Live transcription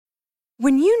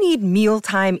When you need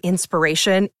mealtime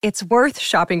inspiration, it's worth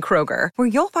shopping Kroger, where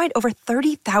you'll find over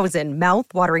 30,000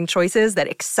 mouth-watering choices that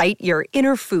excite your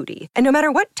inner foodie. And no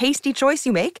matter what tasty choice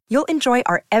you make, you'll enjoy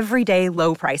our everyday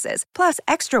low prices, plus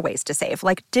extra ways to save,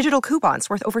 like digital coupons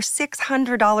worth over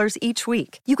 $600 each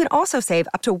week. You can also save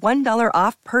up to $1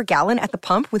 off per gallon at the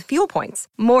pump with fuel points.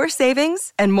 More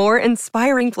savings and more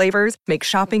inspiring flavors make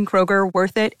shopping Kroger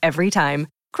worth it every time.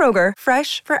 Kroger,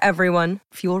 fresh for everyone.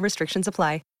 Fuel restrictions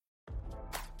apply.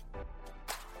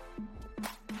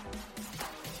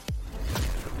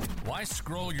 Why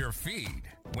scroll your feed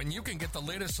when you can get the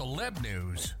latest celeb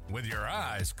news with your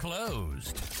eyes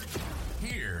closed?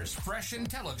 Here's fresh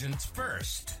intelligence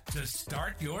first to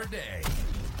start your day.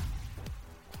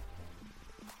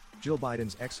 Jill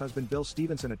Biden's ex-husband Bill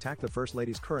Stevenson attacked the First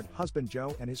Lady's current husband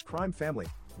Joe and his crime family,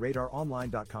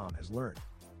 RadarOnline.com has learned.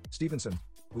 Stevenson,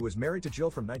 who was married to Jill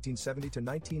from 1970 to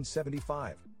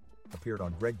 1975, appeared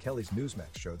on Greg Kelly's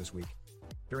Newsmax show this week.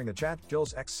 During a chat,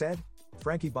 Jill's ex said,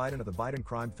 "Frankie Biden of the Biden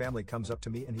crime family comes up to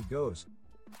me and he goes,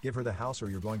 'Give her the house or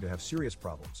you're going to have serious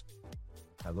problems.'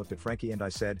 I looked at Frankie and I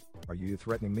said, 'Are you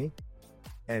threatening me?'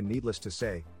 And needless to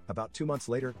say, about 2 months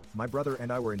later, my brother and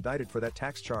I were indicted for that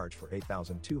tax charge for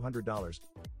 $8,200.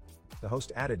 The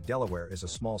host added, "Delaware is a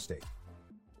small state.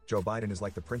 Joe Biden is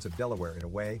like the Prince of Delaware in a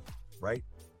way, right?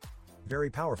 Very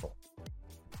powerful.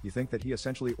 You think that he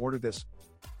essentially ordered this?"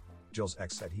 Jill's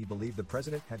ex said he believed the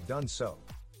president had done so.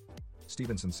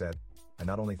 Stevenson said, "I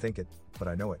not only think it, but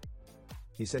I know it."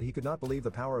 He said he could not believe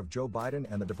the power of Joe Biden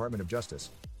and the Department of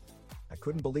Justice. "I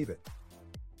couldn't believe it."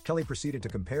 Kelly proceeded to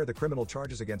compare the criminal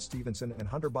charges against Stevenson and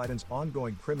Hunter Biden's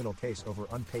ongoing criminal case over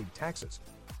unpaid taxes.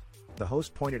 The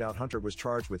host pointed out Hunter was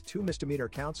charged with 2 misdemeanor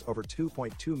counts over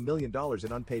 $2.2 million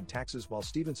in unpaid taxes, while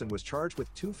Stevenson was charged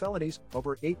with 2 felonies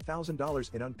over $8,000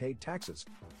 in unpaid taxes.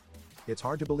 "It's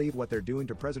hard to believe what they're doing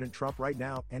to President Trump right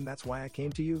now, and that's why I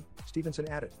came to you," Stevenson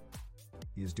added.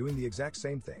 He is doing the exact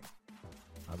same thing.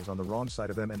 I was on the wrong side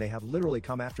of them and they have literally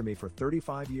come after me for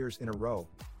 35 years in a row.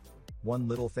 One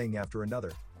little thing after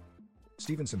another.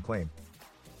 Stevenson claimed,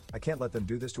 "I can't let them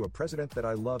do this to a president that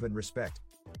I love and respect.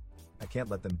 I can't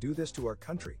let them do this to our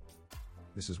country.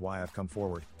 This is why I've come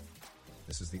forward.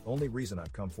 This is the only reason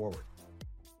I've come forward.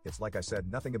 It's like I said,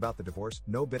 nothing about the divorce,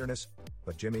 no bitterness,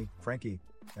 but Jimmy, Frankie,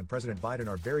 and President Biden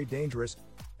are very dangerous,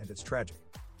 and it's tragic.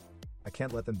 I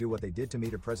can't let them do what they did to me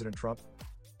to President Trump.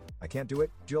 I can't do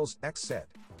it," Jill's ex said.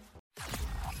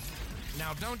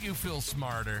 Now, don't you feel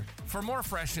smarter? For more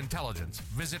fresh intelligence,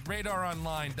 visit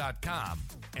RadarOnline.com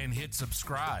and hit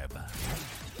subscribe.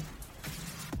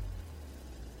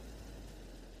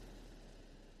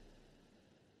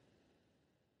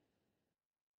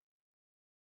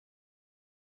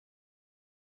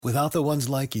 Without the ones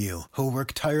like you, who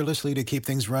work tirelessly to keep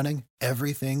things running,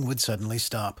 everything would suddenly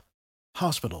stop.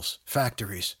 Hospitals,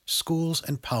 factories, schools,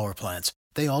 and power plants,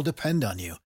 they all depend on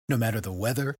you. No matter the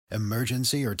weather,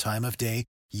 emergency, or time of day,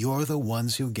 you're the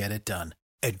ones who get it done.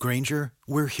 At Grainger,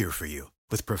 we're here for you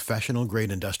with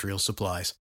professional-grade industrial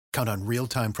supplies. Count on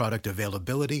real-time product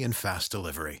availability and fast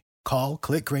delivery. Call,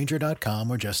 click Grainger.com,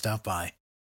 or just stop by.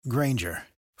 Grainger,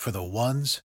 for the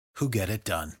ones who get it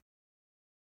done.